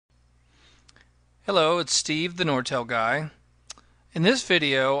Hello, it's Steve, the Nortel guy. In this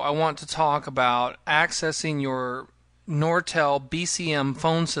video, I want to talk about accessing your Nortel BCM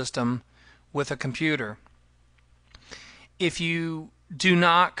phone system with a computer. If you do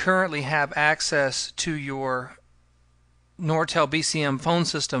not currently have access to your Nortel BCM phone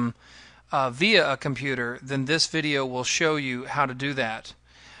system via a computer, then this video will show you how to do that.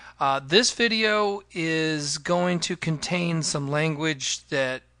 This video is going to contain some language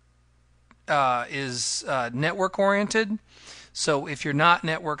that is network oriented. So if you're not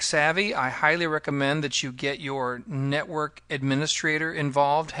network savvy, I highly recommend that you get your network administrator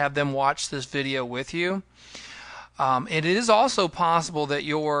involved, have them watch this video with you. It is also possible that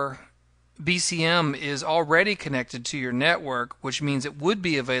your BCM is already connected to your network, which means it would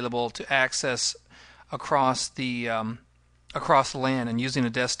be available to access across the LAN and using a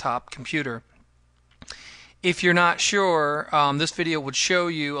desktop computer. If you're not sure, this video would show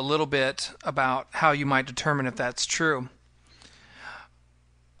you a little bit about how you might determine if that's true.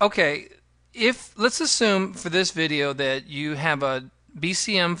 Okay, let's assume for this video that you have a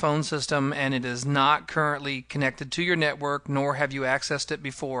BCM phone system and it is not currently connected to your network, nor have you accessed it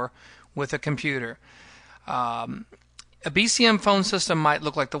before with a computer. A BCM phone system might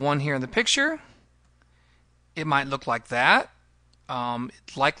look like the one here in the picture. It might look like that.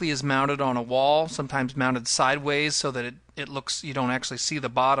 It likely is mounted on a wall, sometimes mounted sideways so that it looks, you don't actually see the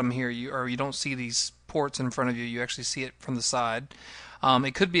bottom here, or you don't see these ports in front of you, you actually see it from the side.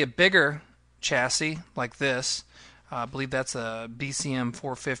 It could be a bigger chassis like this. I believe that's a BCM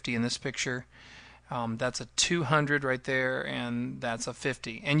 450 in this picture. That's a 200 right there, and that's a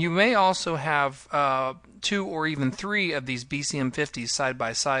 50. And you may also have 2 or even 3 of these BCM 50s side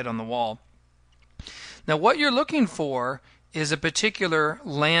by side on the wall. Now what you're looking for is a particular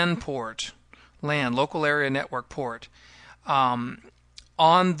LAN port, LAN, local area network port, on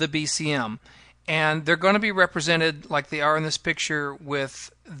the BCM. And they're going to be represented like they are in this picture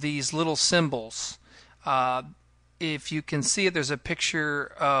with these little symbols. If you can see it, there's a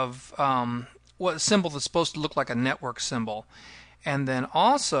picture of what a symbol that's supposed to look like a network symbol. And then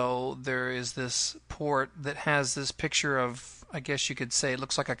also there is this port that has this picture of, I guess you could say it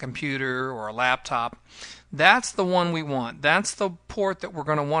looks like a computer or a laptop. That's the one we want. That's the port that we're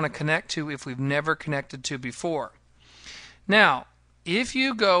going to want to connect to if we've never connected to before. Now, if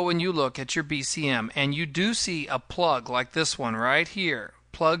you go and you look at your BCM and you do see a plug like this one right here,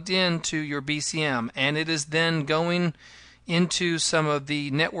 plugged into your BCM, and it is then going into some of the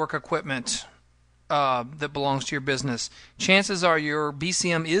network equipment that belongs to your business, chances are your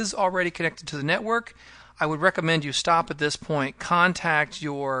BCM is already connected to the network. I would recommend you stop at this point, contact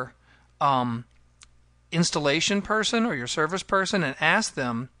your installation person or your service person and ask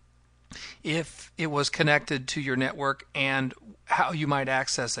them if it was connected to your network and how you might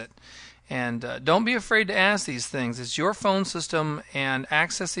access it. And don't be afraid to ask these things. It's your phone system, and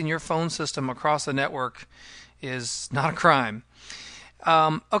accessing your phone system across the network is not a crime.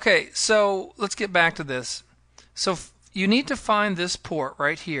 Okay, so let's get back to this. So you need to find this port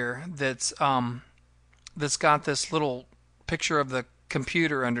right here that's got this little picture of the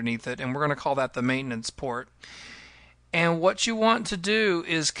computer underneath it, and we're going to call that the maintenance port. And what you want to do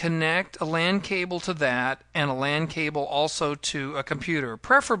is connect a LAN cable to that and a LAN cable also to a computer,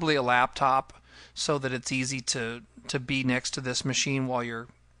 preferably a laptop, so that it's easy to be next to this machine while you're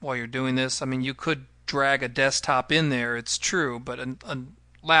doing this. I mean, you could drag a desktop in there, it's true, but a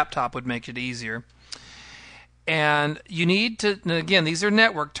laptop would make it easier. And you need to, and again, these are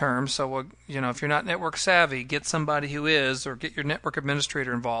network terms, so if you're not network savvy, get somebody who is, or get your network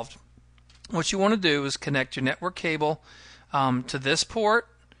administrator involved. What you want to do is connect your network cable to this port,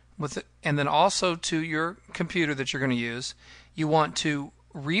 and then also to your computer that you're going to use. You want to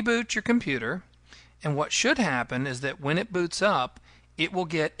reboot your computer, and what should happen is that when it boots up, it will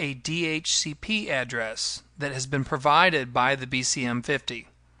get a DHCP address that has been provided by the BCM50.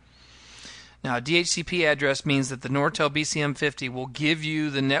 Now, a DHCP address means that the Nortel BCM50 will give you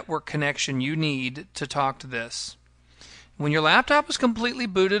the network connection you need to talk to this. When your laptop is completely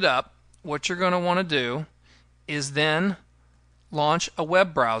booted up, what you're going to want to do is then launch a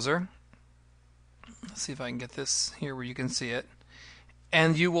web browser. Let's see if I can get this here where you can see it.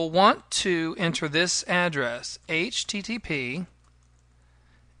 And you will want to enter this address, http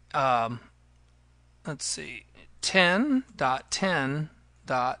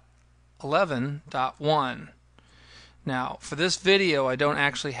 10.10.11.1. Now, for this video, I don't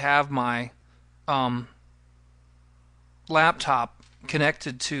actually have my laptop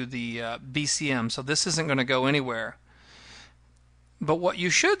connected to the BCM, so this isn't going to go anywhere. But what you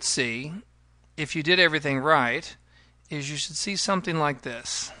should see, if you did everything right, is you should see something like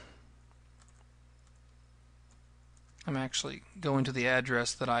this. I'm actually going to the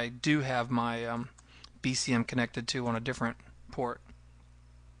address that I do have my BCM connected to on a different port.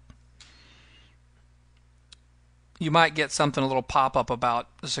 You might get something, a little pop-up about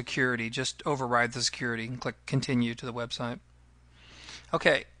the security. Just override the security and click continue to the website.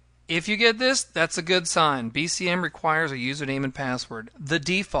 Okay, if you get this, that's a good sign. BCM requires a username and password. The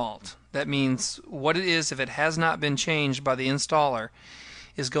default, that means what it is if it has not been changed by the installer,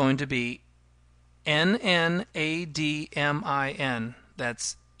 is going to be NNADMIN.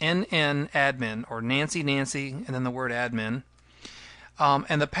 That's NN admin, or Nancy Nancy and then the word admin.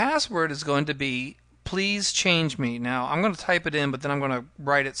 And the password is going to be please change me. Now I'm going to type it in, but then I'm going to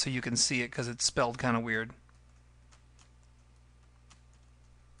write it so you can see it because it's spelled kind of weird.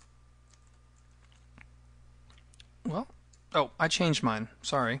 Well, oh, I changed mine.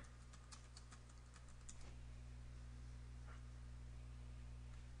 Sorry.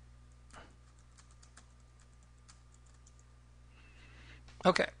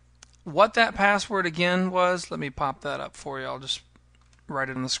 Okay. What that password again was, let me pop that up for you. I'll just write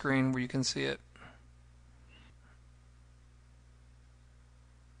it on the screen where you can see it.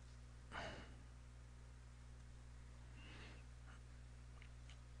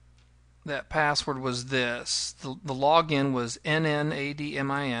 That password was this. The login was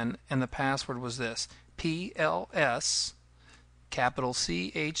NNADMIN, and the password was this: PLS, capital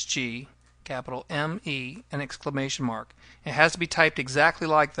CHG, capital ME, an exclamation mark. It has to be typed exactly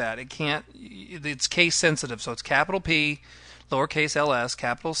like that. It can't. It's case sensitive, so it's capital P, lowercase ls,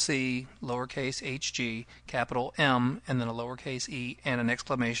 capital C, lowercase hg, capital M, and then a lowercase e and an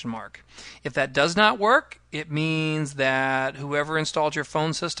exclamation mark. If that does not work, it means that whoever installed your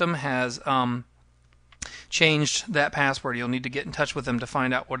phone system has changed that password. You'll need to get in touch with them to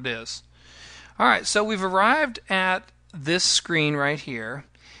find out what it is. Alright, so we've arrived at this screen right here,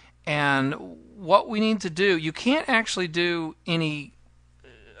 and what we need to do, you can't actually do any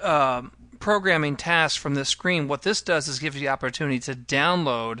programming tasks from this screen. What this does is give you the opportunity to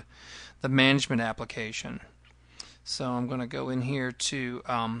download the management application. So I'm going to go in here to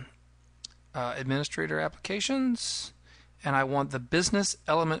Administrator Applications, and I want the Business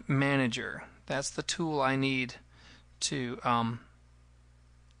Element Manager. That's the tool I need to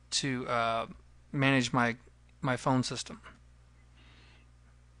manage my phone system.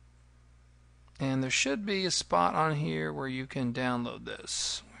 And there should be a spot on here where you can download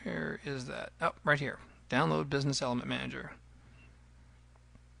this. Where is that? Oh, right here. Download Business Element Manager.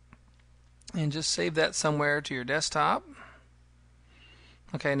 And just save that somewhere to your desktop.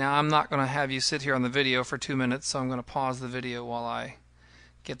 Okay, now I'm not going to have you sit here on the video for 2 minutes, so I'm going to pause the video while I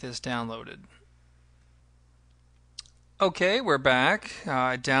get this downloaded. Okay, we're back.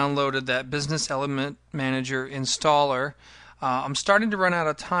 I downloaded that Business Element Manager installer. I'm starting to run out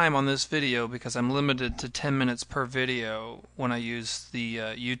of time on this video because I'm limited to 10 minutes per video when I use the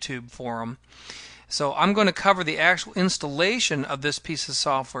YouTube forum. So I'm going to cover the actual installation of this piece of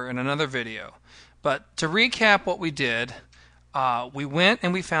software in another video. But to recap what we did, we went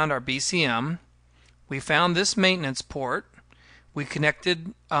and we found our BCM. We found this maintenance port. We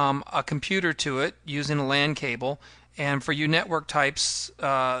connected a computer to it using a LAN cable. And for you network types,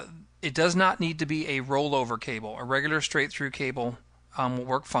 it does not need to be a rollover cable. A regular straight-through cable will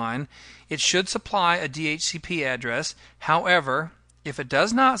work fine. It should supply a DHCP address. However, if it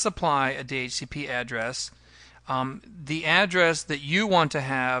does not supply a DHCP address, the address that you want to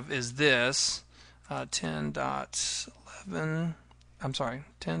have is this 10.11. I'm sorry,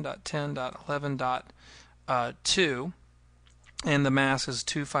 10.10.11.2, and the mask is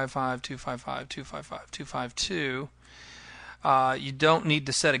 255.255.255.252. You don't need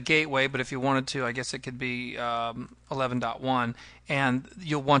to set a gateway, but if you wanted to, I guess it could be 11.1, and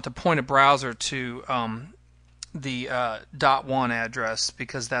you'll want to point a browser to the .1 address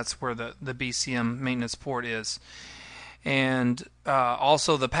because that's where the BCM maintenance port is. And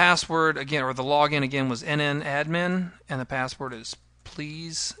also the password again, or the login again, was NNAdmin, and the password is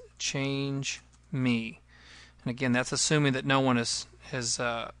please change me. And again, that's assuming that no one has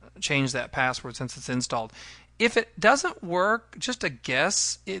changed that password since it's installed. If it doesn't work, just a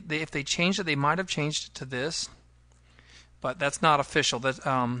guess, if they changed it, they might have changed it to this, but that's not official. That's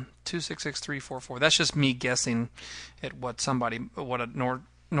 266344. That's just me guessing at what a Nortel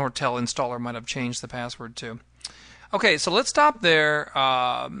installer might have changed the password to. Okay, so let's stop there,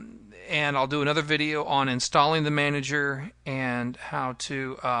 and I'll do another video on installing the manager and how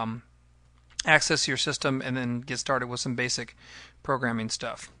to access your system and then get started with some basic programming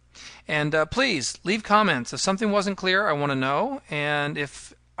stuff. And please leave comments. If something wasn't clear, I want to know, and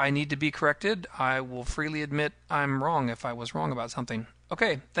if I need to be corrected, I will freely admit I'm wrong if I was wrong about something.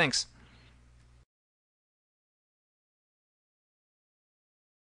 Okay, thanks.